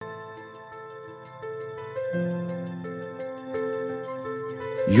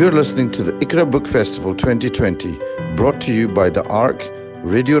You're listening to the Iqra Book Festival 2020, brought to you by The Ark,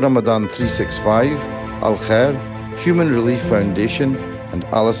 Radio Ramadan 365, Al Khair, Human Relief Foundation, and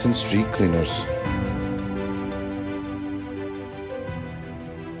Allison Street Cleaners.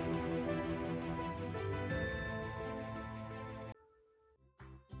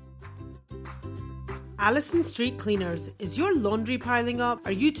 Allison Street Cleaners. Is your laundry piling up?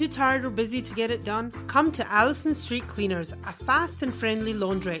 Are you too tired or busy to get it done? Come to Allison Street Cleaners, a fast and friendly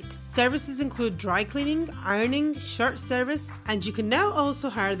launderette. Services include dry cleaning, ironing, shirt service, and you can now also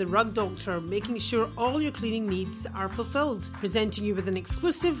hire the rug doctor, making sure all your cleaning needs are fulfilled. Presenting you with an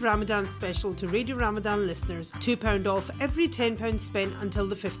exclusive Ramadan special to Radio Ramadan listeners. £2 off every £10 spent until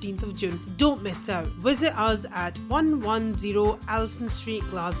the 15th of June. Don't miss out. Visit us at 110 Allison Street,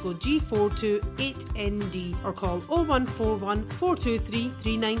 Glasgow, G428N or call 0141 423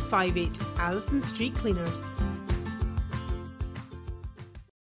 3958. Allison Street Cleaners.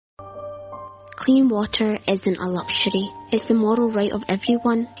 Clean water isn't a luxury. It's the moral right of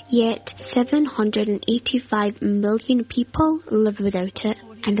everyone. Yet 785 million people live without it,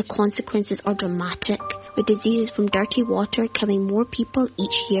 and the consequences are dramatic, with diseases from dirty water killing more people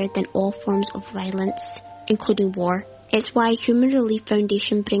each year than all forms of violence, including war. It's why Human Relief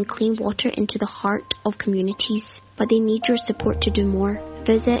Foundation bring clean water into the heart of communities, but they need your support to do more.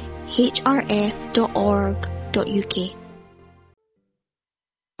 Visit hrf.org.uk.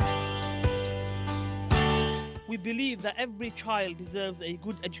 We believe that every child deserves a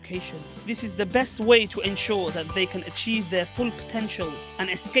good education. This is the best way to ensure that they can achieve their full potential and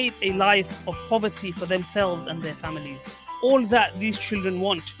escape a life of poverty for themselves and their families. All that these children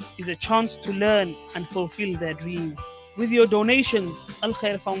want is a chance to learn and fulfill their dreams. With your donations, Al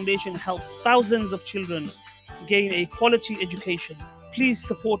Khair Foundation helps thousands of children gain a quality education. Please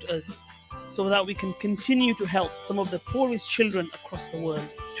support us so that we can continue to help some of the poorest children across the world.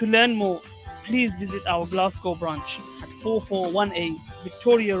 To learn more, please visit our Glasgow branch at 441A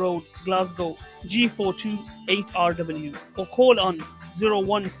Victoria Road, Glasgow, G428RW, or call on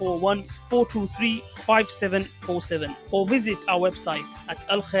 0141 423 5747 or visit our website at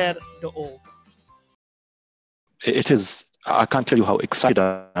alkhair.org. It is, I can't tell you how excited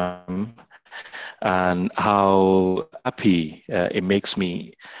I am and how happy it makes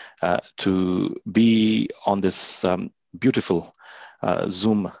me to be on this beautiful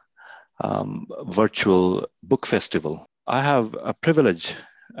Zoom virtual book festival. I have a privilege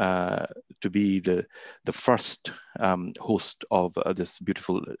to be the first host of this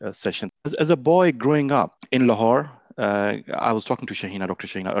beautiful session. As a boy growing up in Lahore, I was talking to Dr.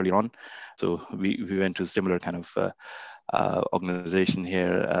 Shahina earlier on. So we went to a similar kind of organization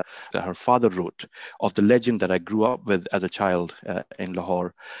here. Her father wrote of the legend that I grew up with as a child in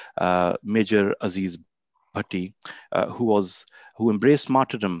Lahore, Major Aziz Bhatti, who embraced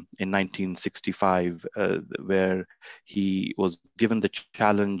martyrdom in 1965, where he was given the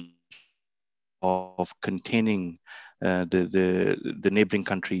challenge of containing the neighboring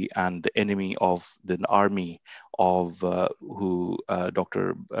country and the enemy of the army of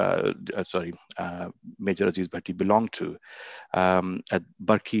Major Aziz Bhatti belonged to. At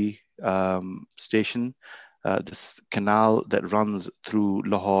Barki station, this canal that runs through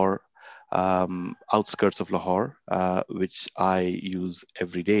Lahore, outskirts of Lahore, which I use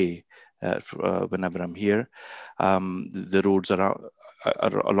every day whenever I'm here. The roads are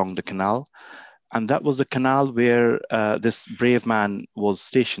along the canal. And that was the canal where this brave man was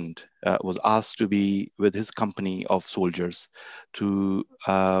stationed, was asked to be with his company of soldiers to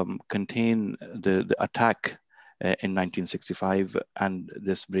contain the attack in 1965. And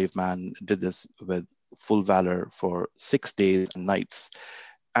this brave man did this with full valor for 6 days and nights.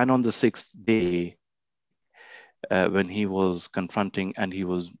 And on the 6th day, when he was confronting and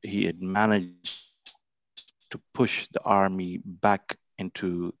he had managed to push the army back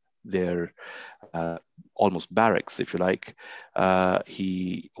into their almost barracks, if you like,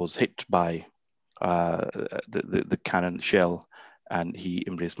 he was hit by the cannon shell, and he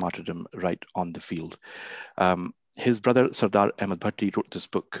embraced martyrdom right on the field. His brother Sardar Ahmed Bhatti wrote this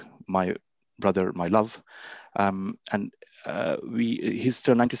book, My Brother, My Love, and he's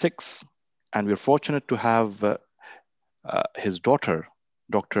still 96, and we're fortunate to have his daughter,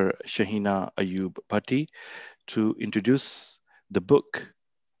 Dr. Shahina Ayub Bhatti, to introduce the book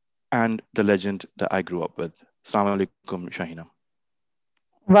and the legend that I grew up with. Assalamu alaikum, Shahina.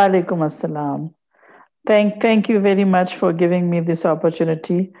 Wa alaikum assalam. Thank you very much for giving me this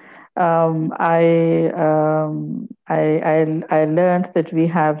opportunity. I learned that we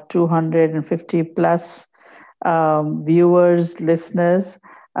have 250 plus viewers, listeners.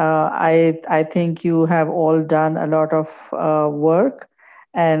 I think you have all done a lot of work,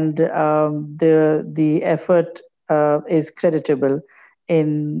 and the effort is creditable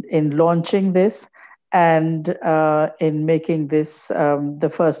in launching this and in making this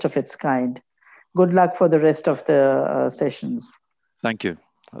the first of its kind. Good luck for the rest of the sessions. Thank you.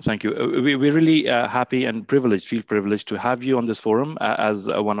 Thank you. We're really happy and feel privileged to have you on this forum as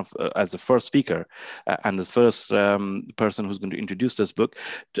as the first speaker and the first person who's going to introduce this book.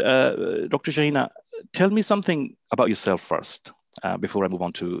 Dr. Shahina, tell me something about yourself first before I move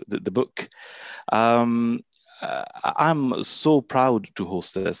on to the book. I'm so proud to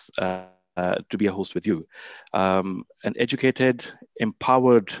host this, to be a host with you. An educated,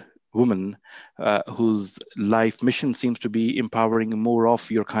 empowered woman whose life mission seems to be empowering more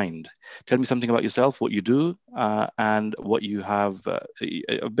of your kind. Tell me something about yourself, what you do, and what you have,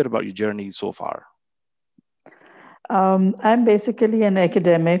 a bit about your journey so far. I'm basically an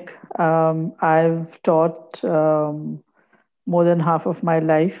academic. I've taught more than half of my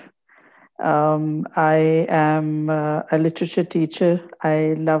life. I am a literature teacher.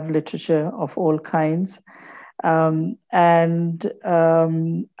 I love literature of all kinds. And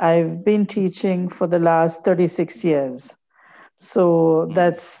I've been teaching for the last 36 years. So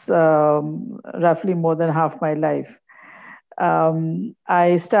that's roughly more than half my life.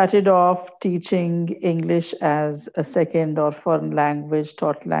 I started off teaching English as a second or foreign language,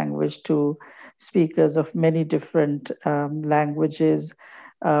 taught language to speakers of many different languages,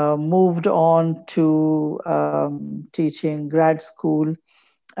 moved on to teaching grad school.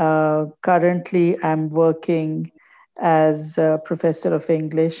 Currently, I'm working as a professor of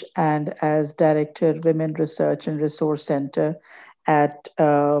English and as director, Women Research and Resource Center at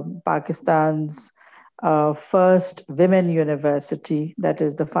Pakistan's first women university, that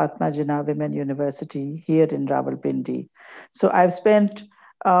is the Fatma Jinnah Women University here in Rawalpindi. So I've spent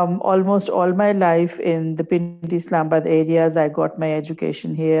almost all my life in the Pindi Islamabad areas. I got my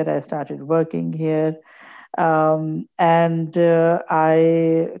education here. I started working here. And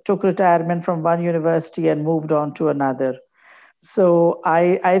I took retirement from one university and moved on to another. So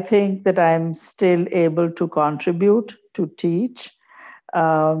I think that I'm still able to contribute, to teach,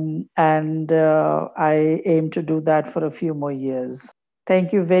 and I aim to do that for a few more years.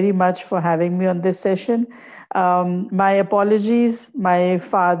 Thank you very much for having me on this session. My apologies. My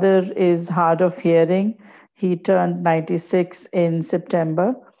father is hard of hearing. He turned 96 in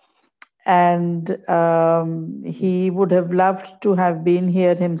September. And he would have loved to have been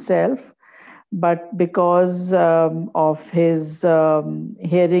here himself, but because of his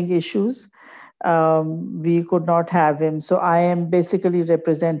hearing issues, we could not have him. So I am basically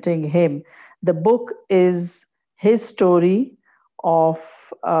representing him. The book is his story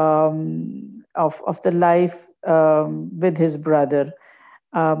of the life with his brother.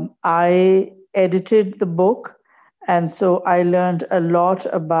 I edited the book. And so I learned a lot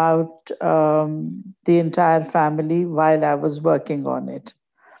about the entire family while I was working on it.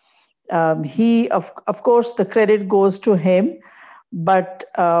 Of course, the credit goes to him, but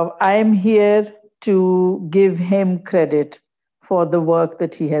I'm here to give him credit for the work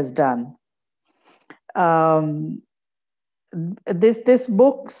that he has done. This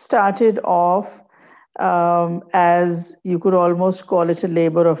book started off as, you could almost call it, a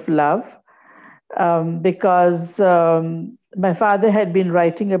labor of love. Because my father had been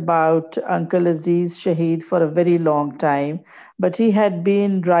writing about Uncle Aziz Shaheed for a very long time, but he had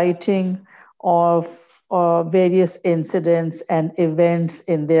been writing of various incidents and events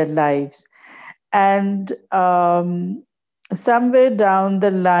in their lives. And somewhere down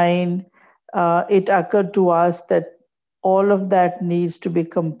the line, it occurred to us that all of that needs to be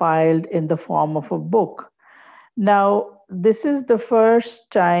compiled in the form of a book. Now, this is the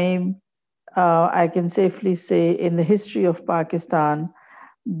first time I can safely say in the history of Pakistan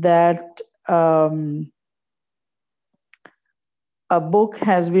that a book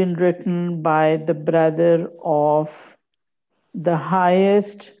has been written by the brother of the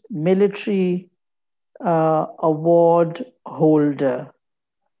highest military award holder.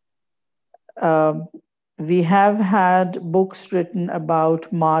 We have had books written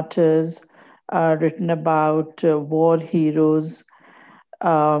about martyrs, written about war heroes,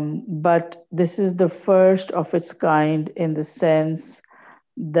 but this is the first of its kind in the sense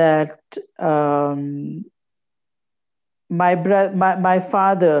that my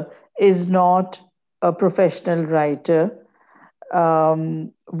father is not a professional writer.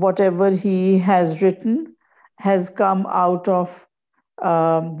 Whatever he has written has come out of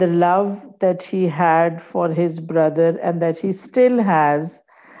the love that he had for his brother and that he still has.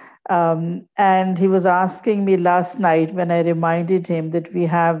 And he was asking me last night when I reminded him that we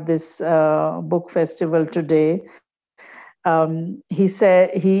have this book festival today, He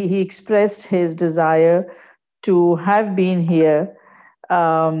said he expressed his desire to have been here,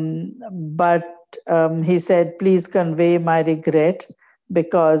 but he said, please convey my regret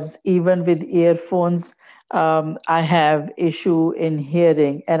because even with earphones, I have issue in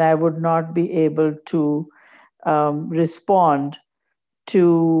hearing and I would not be able to respond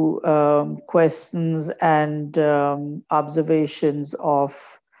to questions and observations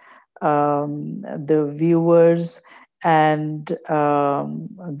of the viewers and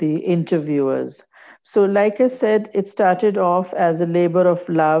the interviewers. So, like I said, it started off as a labor of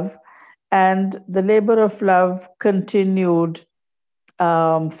love, and the labor of love continued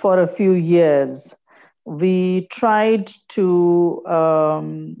for a few years. We tried to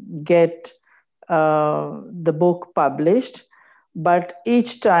get the book published, but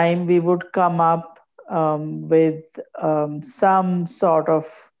each time we would come up with some sort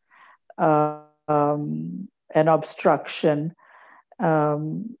of an obstruction.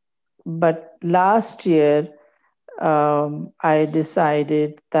 But last year, I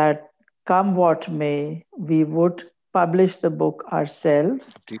decided that come what may, we would publish the book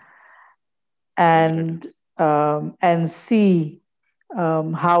ourselves and see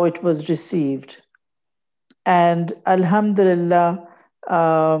how it was received. And Alhamdulillah,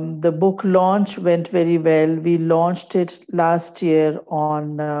 the book launch went very well. We launched it last year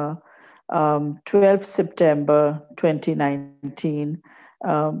on 12th September 2019,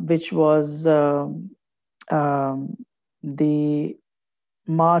 which was the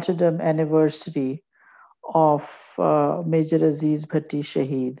martyrdom anniversary of Major Aziz Bhatti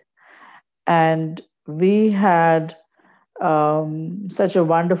Shaheed. And we had such a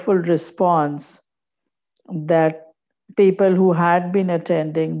wonderful response that people who had been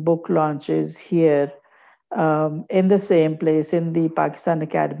attending book launches here in the same place, in the Pakistan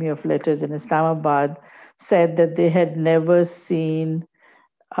Academy of Letters in Islamabad, said that they had never seen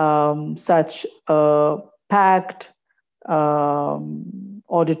such a packed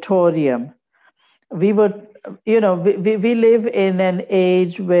auditorium. We live in an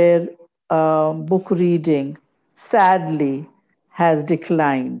age where book reading, sadly, has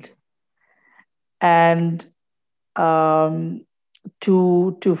declined. And to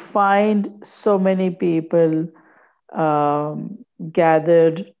find so many people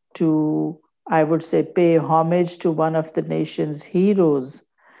gathered to, I would say, pay homage to one of the nation's heroes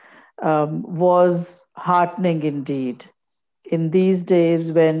was heartening indeed. In these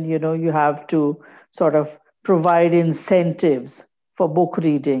days when you have to sort of provide incentives for book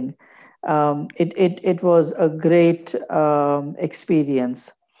reading, it was a great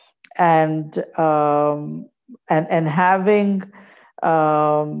experience. And having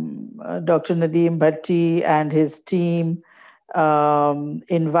Dr. Nadeem Bhatti and his team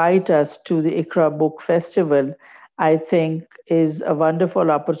invite us to the Iqra Book Festival, I think is a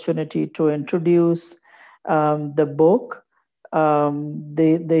wonderful opportunity to introduce the book,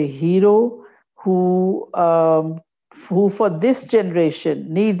 the hero who for this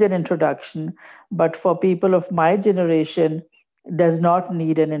generation needs an introduction, but for people of my generation does not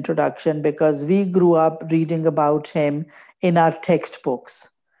need an introduction because we grew up reading about him in our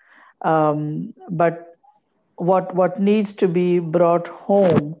textbooks. But what needs to be brought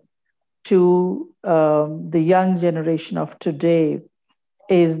home to the young generation of today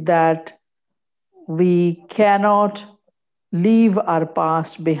is that we cannot leave our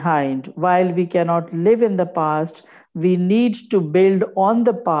past behind. While we cannot live in the past, we need to build on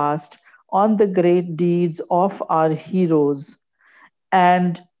the past, on the great deeds of our heroes,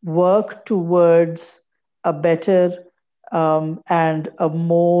 and work towards a better and a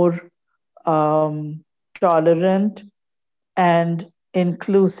more tolerant and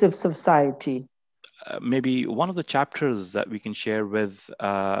inclusive society. Maybe one of the chapters that we can share with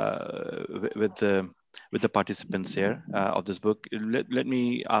the participants here of this book. Let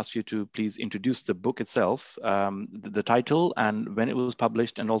me ask you to please introduce the book itself, the title, and when it was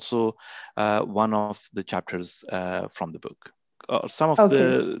published, and also one of the chapters from the book. Some of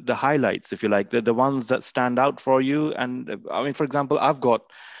the highlights, if you like, the ones that stand out for you. And I mean, for example, I've got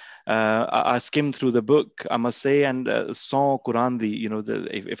I skimmed through the book, I must say, and Sans Kurandi,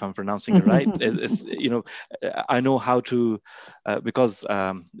 if I'm pronouncing it right, I know how to, because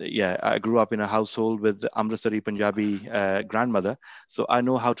I grew up in a household with Amritsari Punjabi grandmother, so I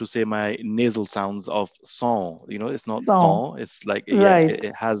know how to say my nasal sounds of Sans. It's not Sans, it's like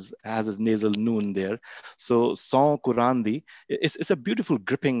it has a nasal noon there. So Sans Kurandi, it's a beautiful,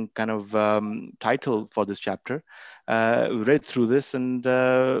 gripping kind of title for this chapter. Read through this, and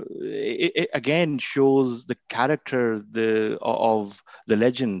it again shows the character of the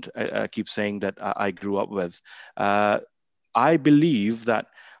legend I keep saying that I grew up with. I believe that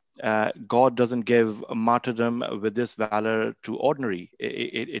God doesn't give martyrdom with this valor to ordinary.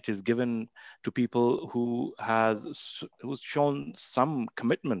 It is given to people who's shown some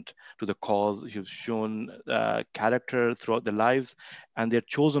commitment to the cause, who've shown character throughout their lives, and they're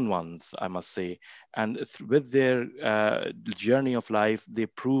chosen ones, I must say. And with their journey of life, they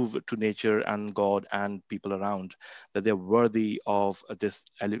prove to nature and God and people around that they're worthy of this,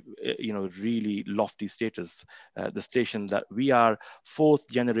 really lofty status, the station that we are fourth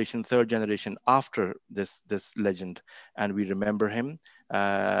generation, third generation after this legend, and we remember him.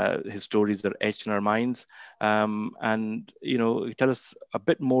 His stories are etched in our minds, and tell us a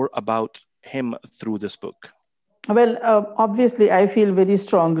bit more about him through this book. Well, obviously, I feel very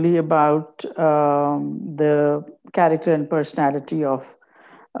strongly about the character and personality of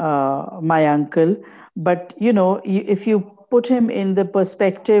my uncle. But, if you put him in the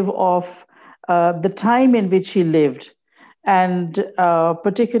perspective of the time in which he lived, and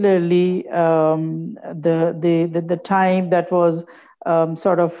particularly the time that was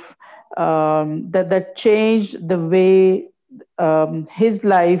that changed the way his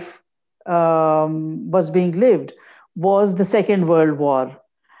life was being lived, was the Second World War.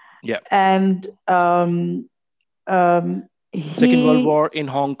 Yeah. And Second World War in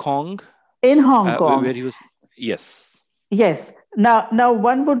Hong Kong. In Hong Kong, where he was. Yes. Yes. Now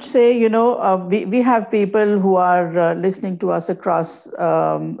one would say, we have people who are listening to us across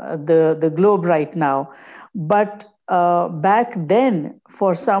the globe right now, but back then,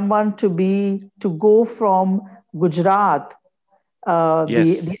 for someone to go from Gujarat,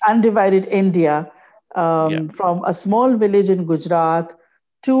 the undivided India, from a small village in Gujarat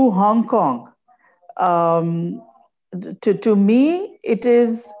to Hong Kong, to me, it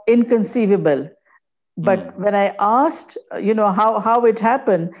is inconceivable. But when I asked, how it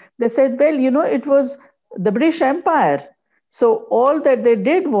happened, they said, well, it was the British Empire. So all that they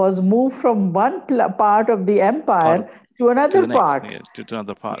did was move from one part of the empire to another part. To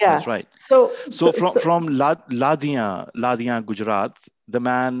another part. Yeah. That's right. So from Ladhian, Gujarat, the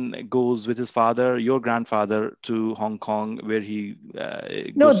man goes with his father, your grandfather, to Hong Kong, where he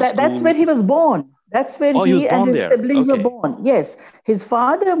goes to school. That's where he was born. That's where he and his siblings were born. Yes, his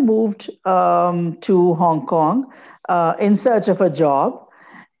father moved to Hong Kong in search of a job,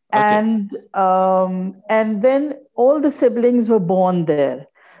 and then all the siblings were born there.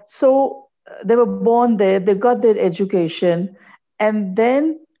 So they were born there. They got their education, and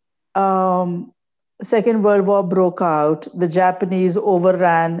then Second World War broke out. The Japanese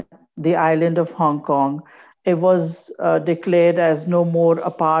overran the island of Hong Kong. It was declared as no more a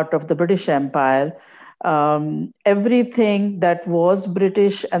part of the British Empire. Everything that was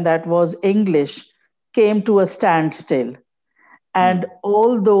British and that was English came to a standstill. And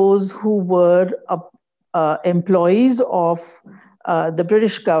all those who were employees of the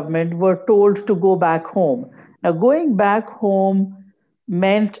British government were told to go back home. Now, going back home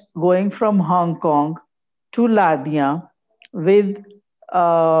meant going from Hong Kong to Ladhian with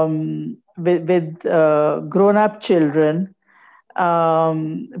grown-up children,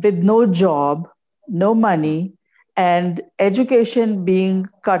 with no job, no money, and education being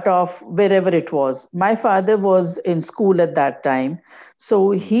cut off wherever it was. My father was in school at that time,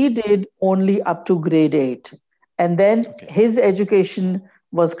 so he did only up to grade 8. And then his education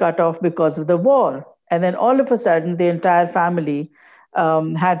was cut off because of the war. And then all of a sudden, the entire family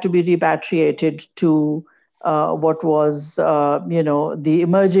had to be repatriated to what was, the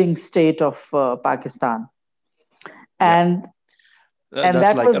emerging state of Pakistan. And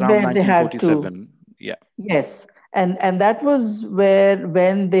that like was around where they had to. Yeah. Yes. And that was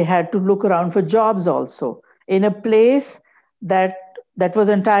when they had to look around for jobs also, in a place that was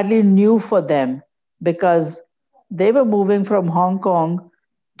entirely new for them, because they were moving from Hong Kong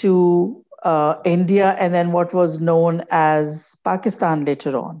to India and then what was known as Pakistan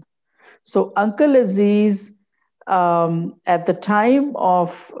later on. So Uncle Aziz, at the time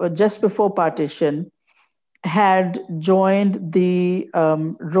of just before partition, had joined the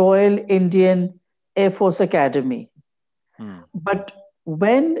Royal Indian Air Force Academy. But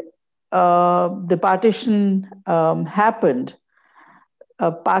when the partition happened,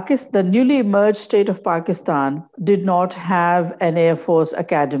 the newly emerged state of Pakistan did not have an Air Force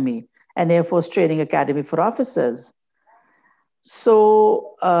Academy, an Air Force Training Academy for officers.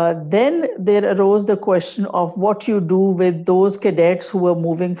 So then there arose the question of what you do with those cadets who were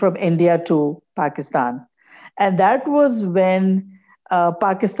moving from India to Pakistan. And that was when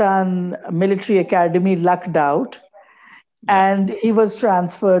Pakistan Military Academy lucked out, and he was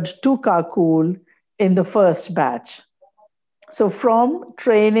transferred to Kakul in the first batch. So from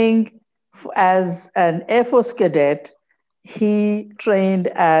training as an Air Force cadet he trained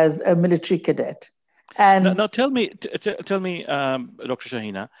as a military cadet. And now tell me, Dr.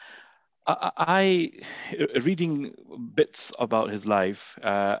 Shahina, I reading bits about his life.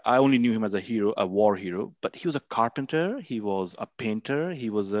 I only knew him as a hero, a war hero, but he was a carpenter. He was a painter. He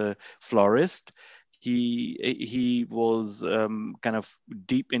was a florist. He was kind of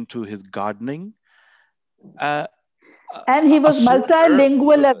deep into his gardening. And he was soldier,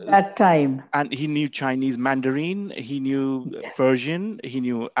 multilingual at that time. And he knew Chinese Mandarin. He knew Persian. He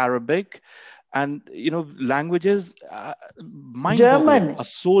knew Arabic. And languages, German. A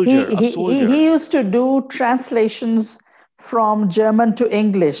soldier. He used to do translations from German to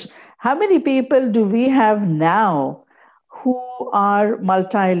English. How many people do we have now who are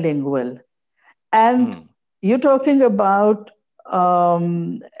multilingual? And you're talking about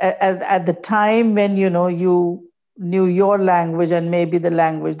at the time when you knew your language and maybe the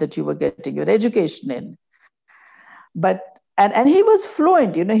language that you were getting your education in. But and he was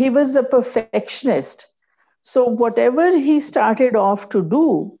fluent, he was a perfectionist. So whatever he started off to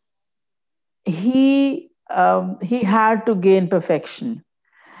do, he had to gain perfection.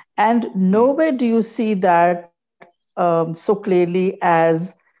 And nowhere do you see that so clearly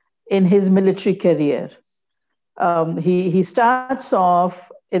as in his military career. He starts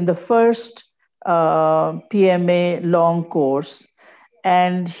off in the first PMA long course,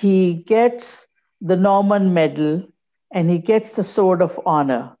 and he gets the Norman Medal, and he gets the Sword of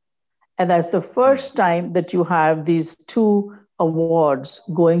Honor. And that's the first time that you have these two awards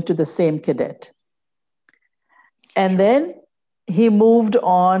going to the same cadet. And then he moved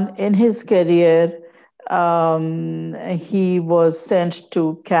on in his career. He was sent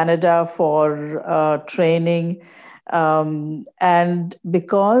to Canada for training. And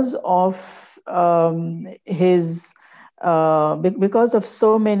because of because of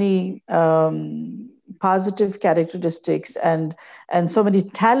so many positive characteristics and so many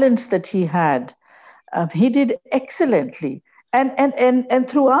talents that he had, he did excellently. And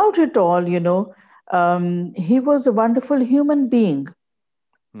throughout it all, he was a wonderful human being.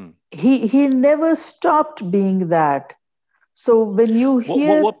 He never stopped being that. So when you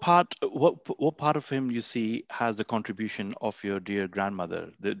hear what part of him you see has the contribution of your dear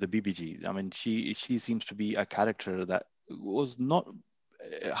grandmother, the BBG? I mean, she seems to be a character that was not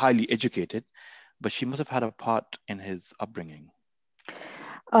highly educated, but she must have had a part in his upbringing.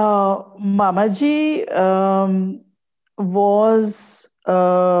 Mamaji was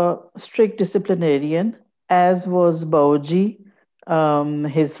a strict disciplinarian, as was Bauji,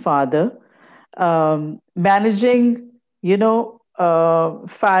 his father. Managing,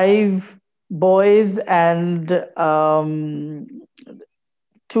 5 boys and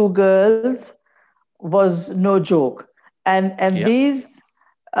 2 girls was no joke. And these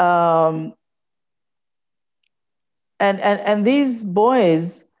and these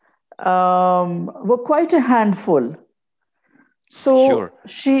boys were quite a handful. So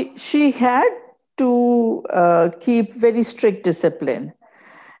she had to keep very strict discipline.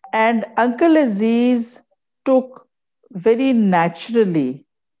 And Uncle Aziz took very naturally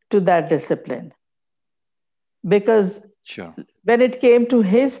to that discipline. Because when it came to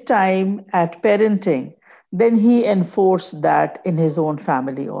his time at parenting, then he enforced that in his own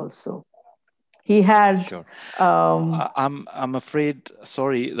family also. He had. I'm afraid,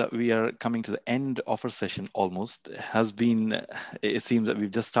 sorry, that we are coming to the end of our session almost. It seems that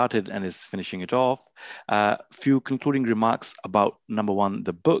we've just started and is finishing it off. Few concluding remarks about, number 1,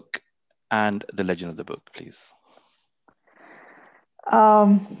 the book and the legend of the book, please.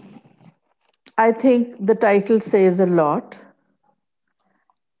 I think the title says a lot.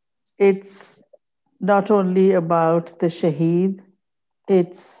 It's not only about the Shaheed,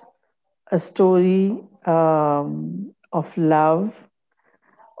 it's a story of love,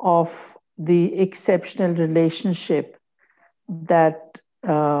 of the exceptional relationship that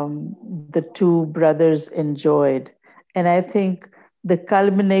the 2 brothers enjoyed. And I think the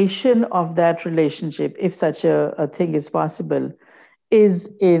culmination of that relationship, if such a thing is possible, is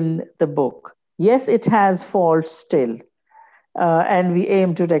in the book. Yes, it has faults still, and we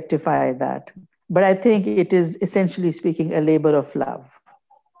aim to rectify that. But I think it is, essentially speaking, a labor of love.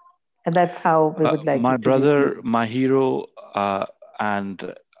 And that's how we would like my it to brother, be. my hero,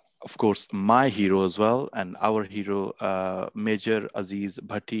 and of course, my hero as well, and our hero, Major Aziz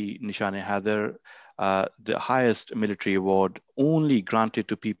Bhatti Nishan-e-Haider, the highest military award only granted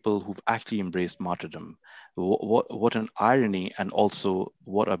to people who've actually embraced martyrdom. What an irony, and also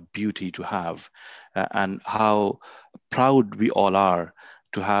what a beauty to have, and how proud we all are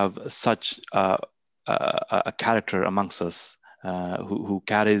to have such a character amongst us,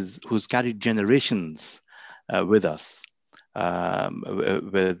 who's carried generations with us.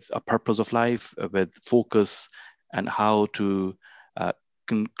 with a purpose of life, with focus, and how to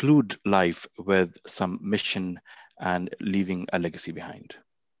conclude life with some mission and leaving a legacy behind.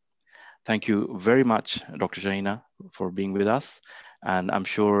 Thank you very much, Dr. Shahina, for being with us. And I'm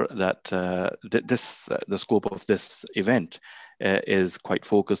sure that the scope of this event is quite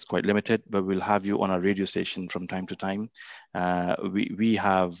focused, quite limited, but we'll have you on our radio station from time to time. We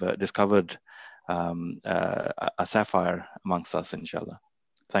have discovered a sapphire amongst us, inshallah.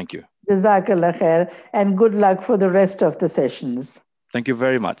 Thank you. Jazakallah khair, and good luck for the rest of the sessions. Thank you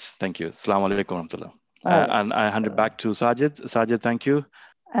very much. Thank you. Assalamu alaikum wa rahmatullah. And I hand it back to Sajid. Sajid, thank you.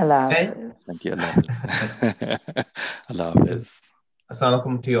 Allah Hafiz. Thank you. Allah Hafiz. Allah Hafiz. Assalamu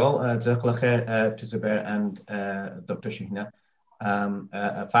alaikum to you all. Jazakallah khair to Zubair and Dr. Shahina.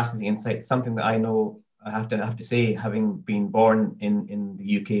 A fascinating insight. Something that I know, I have to say, having been born in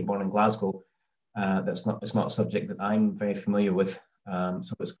the UK, born in Glasgow, it's not a subject that I'm very familiar with.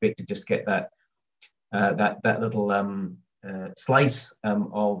 So it's great to just get that little slice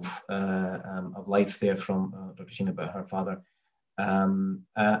of life there from Dr. Shahina about her father.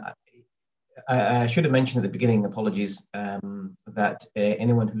 I should have mentioned at the beginning, apologies, that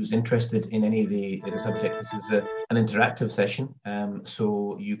anyone who's interested in any of the subjects, this is an interactive session,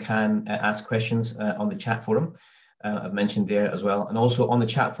 so you can ask questions on the chat forum. I've mentioned there as well. And also on the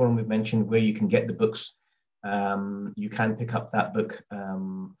chat forum, we've mentioned where you can get the books. You can pick up that book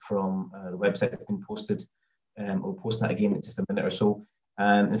from the website that's been posted. We'll post that again in just a minute or so.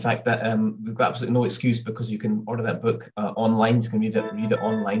 In fact, that we've got absolutely no excuse, because you can order that book online. You can read it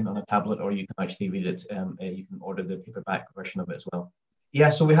online on a tablet, or you can actually read it. You can order the paperback version of it as well. Yeah,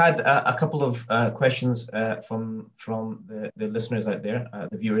 so we had a couple of questions from the listeners out there,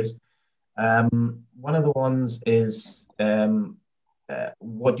 the viewers. One of the ones is,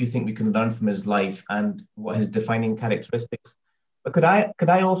 what do you think we can learn from his life and what his defining characteristics? But could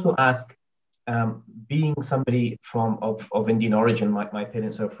I also ask, being somebody of Indian origin, my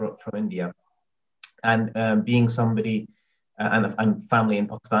parents are from India, and being somebody, and family in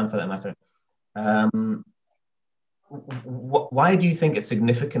Pakistan for that matter, why do you think it's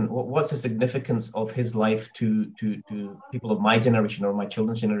significant? What's the significance of his life to people of my generation or my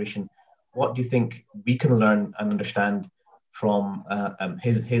children's generation? What do you think we can learn and understand from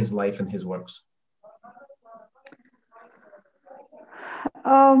his life and his works?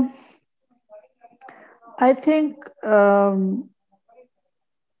 I think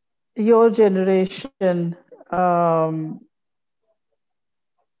your generation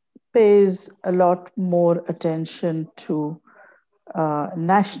pays a lot more attention to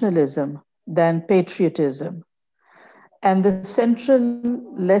nationalism than patriotism. And the central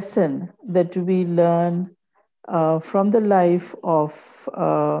lesson that we learn from the life of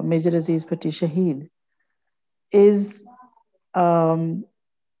Major Aziz Bhatti Shaheed is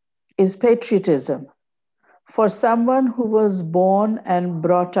patriotism. For someone who was born and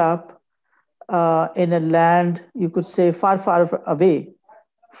brought up in a land, you could say, far, far away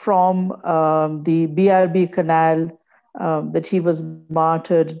from the BRB canal that he was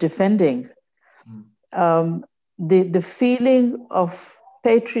martyred defending, the feeling of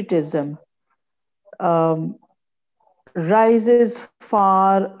patriotism rises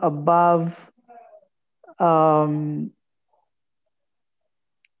far above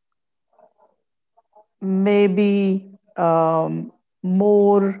maybe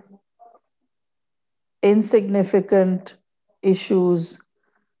more insignificant issues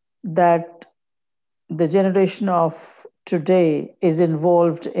that the generation of today is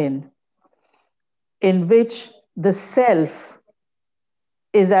involved in which the self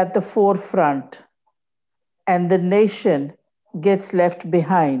is at the forefront and the nation gets left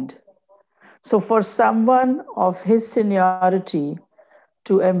behind. So for someone of his seniority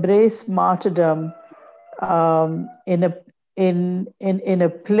to embrace martyrdom in a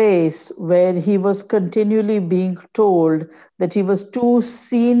place where he was continually being told that he was too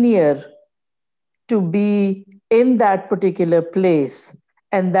senior to be in that particular place,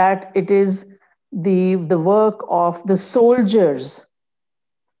 and that it is the work of the soldiers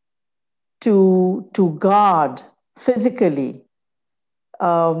to guard physically.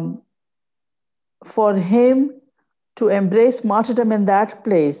 For him to embrace martyrdom in that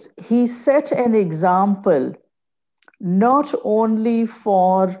place, he set an example not only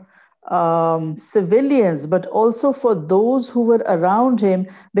for civilians, but also for those who were around him,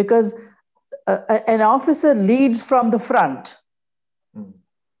 because an officer leads from the front.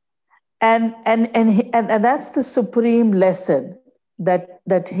 And that's the supreme lesson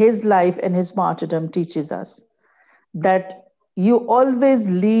that his life and his martyrdom teaches us, that you always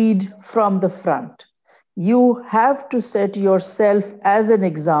lead from the front. You have to set yourself as an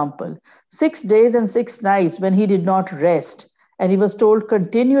example. 6 days and 6 nights when he did not rest, and he was told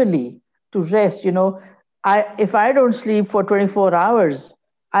continually to rest. If I don't sleep for 24 hours,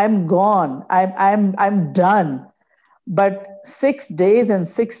 I'm gone. I'm done. But 6 days and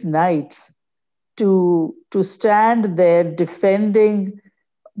 6 nights to stand there defending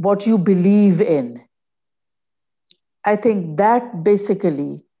what you believe in, I think that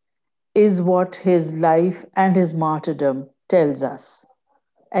basically is what his life and his martyrdom tells us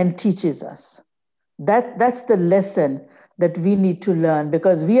and teaches us. That's the lesson that we need to learn,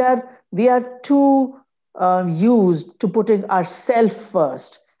 because we are too used to putting ourselves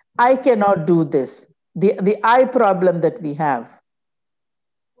first. I cannot do this. The I problem that we have.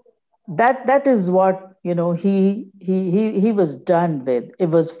 That is what he was done with. It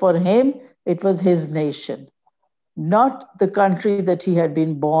was for him. It was his nation, not the country that he had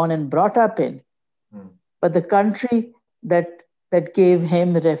been born and brought up in, but the country that gave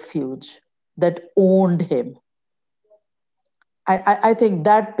him refuge, that owned him. I think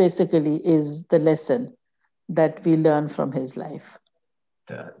that basically is the lesson that we learn from his life.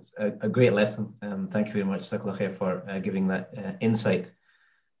 A great lesson. Thank you very much, Jazakallah Khair, for giving that insight,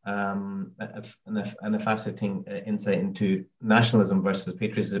 and a fascinating insight into nationalism versus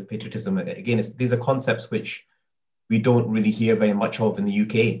patriotism. Again, these are concepts which we don't really hear very much of in the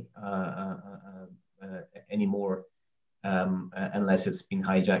UK anymore, unless it's been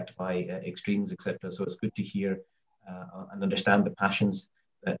hijacked by extremes, etc. So it's good to hear and understand the passions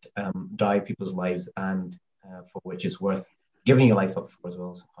that drive people's lives, and for which it's worth giving your life up for as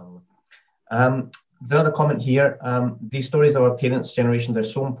well. SubhanAllah. There's another comment here. These stories of our parents' generation, they're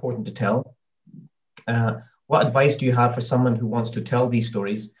so important to tell. What advice do you have for someone who wants to tell these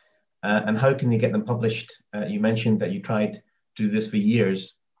stories, and how can they get them published? You mentioned that you tried to do this for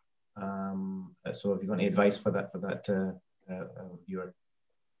years. So have you got any advice for that viewer?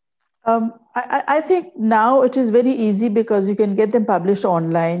 I think now it is very easy because you can get them published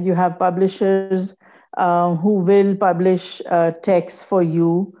online. You have publishers who will publish texts for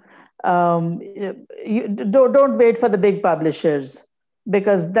you. You don't wait for the big publishers,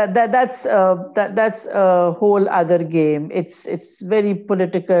 because that's a whole other game. It's very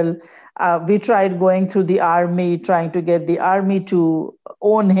political. We tried going through the army, trying to get the army to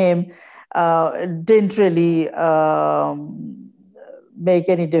own him. Didn't really make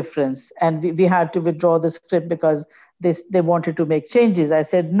any difference, and we had to withdraw the script because they wanted to make changes. I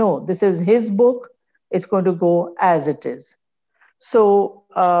said, no, this is his book. It's going to go as it is. So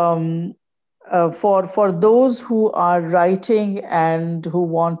for those who are writing and who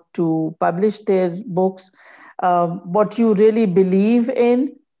want to publish their books, what you really believe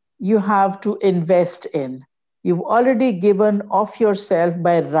in, you have to invest in. You've already given of yourself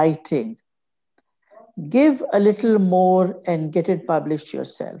by writing. Give a little more and get it published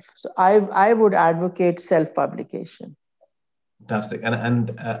yourself. So I would advocate self-publication. Fantastic.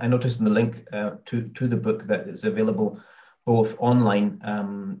 And I noticed in the link to the book that it's available both online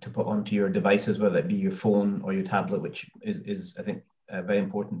to put onto your devices, whether it be your phone or your tablet, which is I think very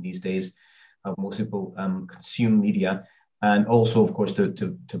important these days. Most people consume media, and also, of course,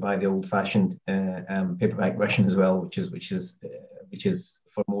 to buy the old-fashioned paperback version as well, which is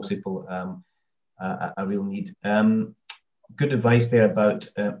for most people a real need. Good advice there about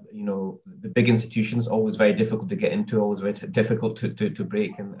the big institutions, always very difficult to get into, always very difficult to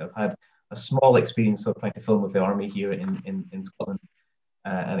break. And I've had a small experience of trying to film with the army here in Scotland,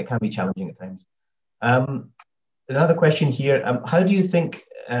 and it can be challenging at times. Another question here: how do you think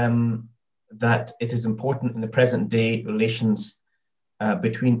that it is important in the present day relations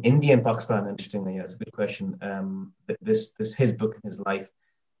between India and Pakistan? Interestingly, that's a good question. This his book and his life.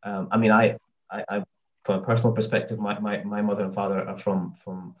 I mean, I from a personal perspective, my mother and father are from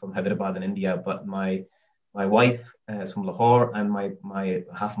Hyderabad in India, but my wife is from Lahore, and my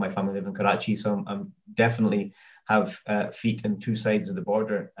half of my family live in Karachi. So I'm definitely have feet in two sides of the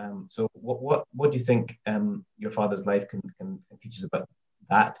border. So what do you think your father's life can teach us about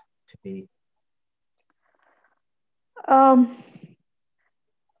that today?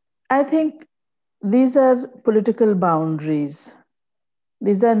 I think these are political boundaries.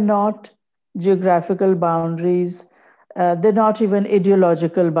 These are not geographical boundaries. They're not even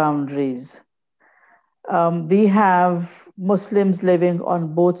ideological boundaries. We have Muslims living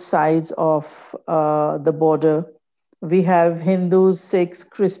on both sides of the border. We have Hindus, Sikhs,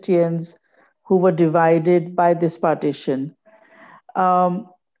 Christians who were divided by this partition.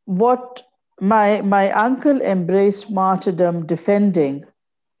 What my uncle embraced martyrdom defending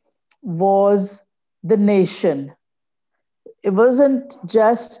was the nation. it wasn't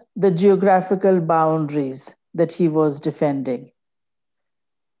just the geographical boundaries that he was defending.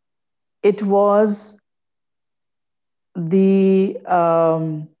 It was the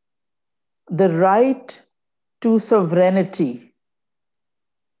right to sovereignty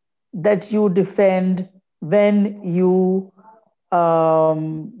that you defend when you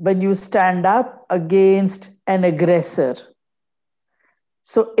stand up against an aggressor.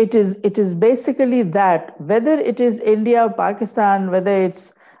 So it is basically that, whether it is India or Pakistan, whether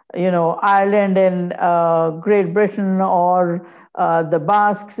it's Ireland and Great Britain, or the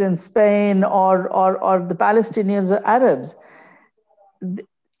Basques in Spain, or the Palestinians or Arabs,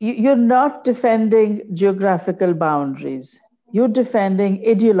 you're not defending geographical boundaries. You're defending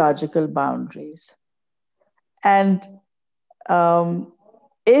ideological boundaries. And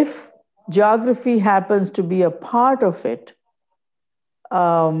if geography happens to be a part of it,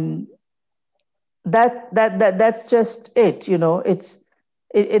 that's just it.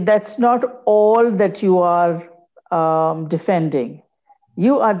 That's not all that you are defending.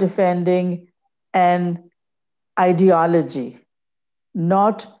 You are defending an ideology,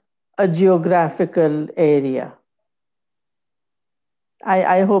 not a geographical area.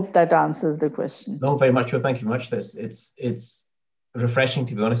 I hope that answers the question. No, very much. Well, thank you very much. It's refreshing,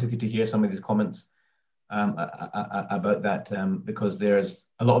 to be honest with you, to hear some of these comments about that, because there's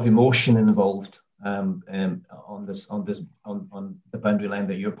a lot of emotion involved on the boundary line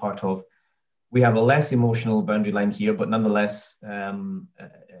that you're part of. We have a less emotional boundary line here, but nonetheless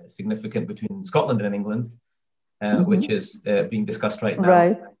significant between Scotland and England, which is being discussed right now.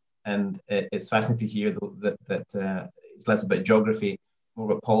 Right. And it's fascinating to hear that it's less about geography, more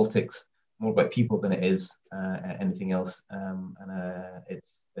about politics, more about people than it is anything else. And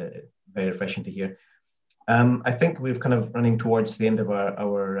it's very refreshing to hear. I think we're kind of running towards the end of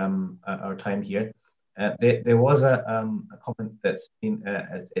our time here. There was a comment that's been,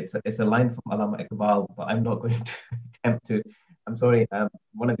 it's a line from Allama Iqbal, but I'm not going to attempt to. I'm sorry.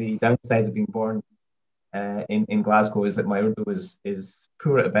 One of the downsides of being born in Glasgow is that my Urdu is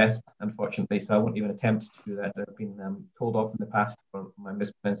poor at best, unfortunately. So I won't even attempt to do that. I've been told off in the past for my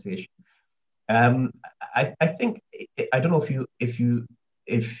mispronunciation. I think, I don't know if you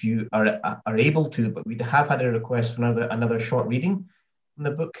are able to, but we have had a request for another short reading from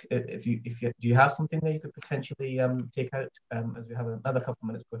the book. Do you have something that you could potentially take out as we have another couple of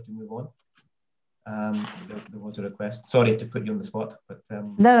minutes before we move on? There was a request. Sorry to put you on the spot, but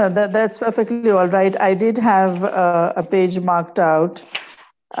no, that's perfectly all right. I did have a page marked out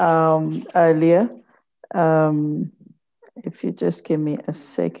earlier. If you just give me a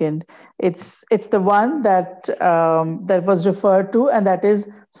second, it's the one that was referred to, and that is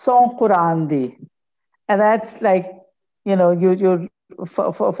Song Quran Di, and that's like you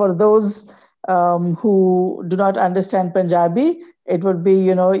for those who do not understand Punjabi, it would be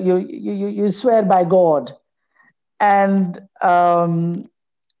you swear by God, and I'll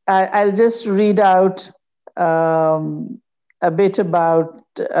just read out a bit about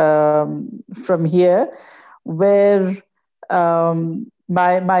from here, where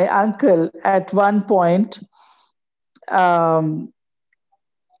my uncle at one point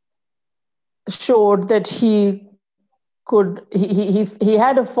showed that he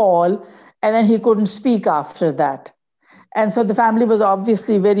had a fall, and then he couldn't speak after that. And so the family was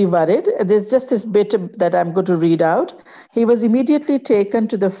obviously very worried. There's just this bit that I'm going to read out. He was immediately taken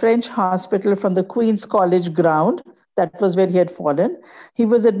to the French hospital from the Queen's College ground. That was where he had fallen. He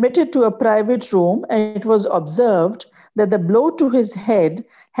was admitted to a private room, and it was observed that the blow to his head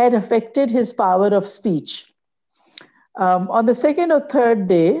had affected his power of speech. On the second or third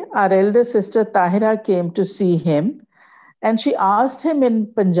day, our elder sister Tahira came to see him, and she asked him in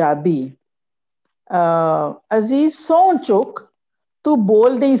Punjabi, Aziz, son chuk, tu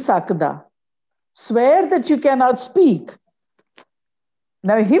bol nahi sakda. Swear that you cannot speak.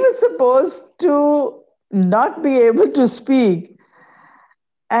 Now, he was supposed to not be able to speak.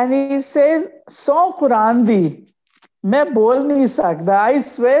 And he says, Son Quran di, main bol nahi sakda. I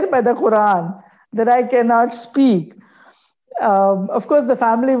swear by the Quran that I cannot speak. Of course, the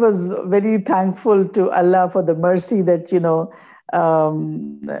family was very thankful to Allah for the mercy that,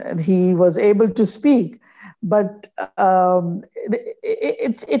 he was able to speak. But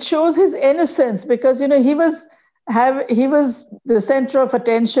it shows his innocence, because, he was the center of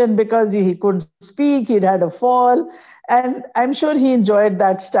attention because he couldn't speak, he'd had a fall, and I'm sure he enjoyed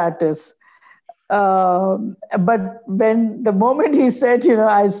that status. But when the moment he said,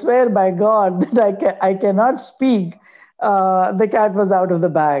 I swear by God that I cannot speak, the cat was out of the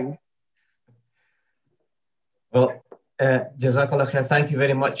bag. Well, Jazakallah khair. Thank you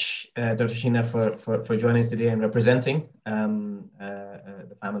very much, Dr. Sheena, for joining us today and representing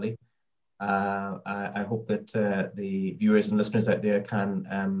the family. I hope that the viewers and listeners out there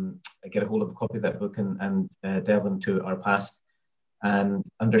can get a hold of a copy of that book and delve into our past and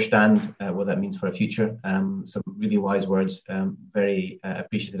understand what that means for our future. Some really wise words. Very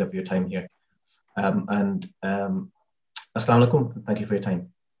appreciative of your time here. Assalamu alaikum. Thank you for your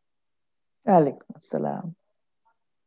time. Alaikum assalam.